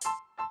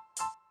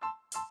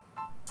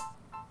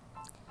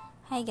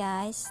Hai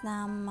guys,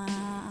 nama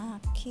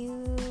aku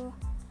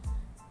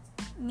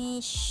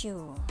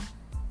Mishu.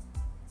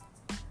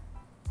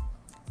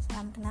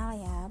 Salam kenal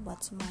ya buat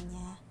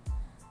semuanya.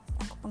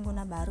 Aku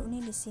pengguna baru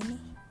nih di sini.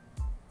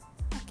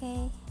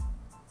 Oke.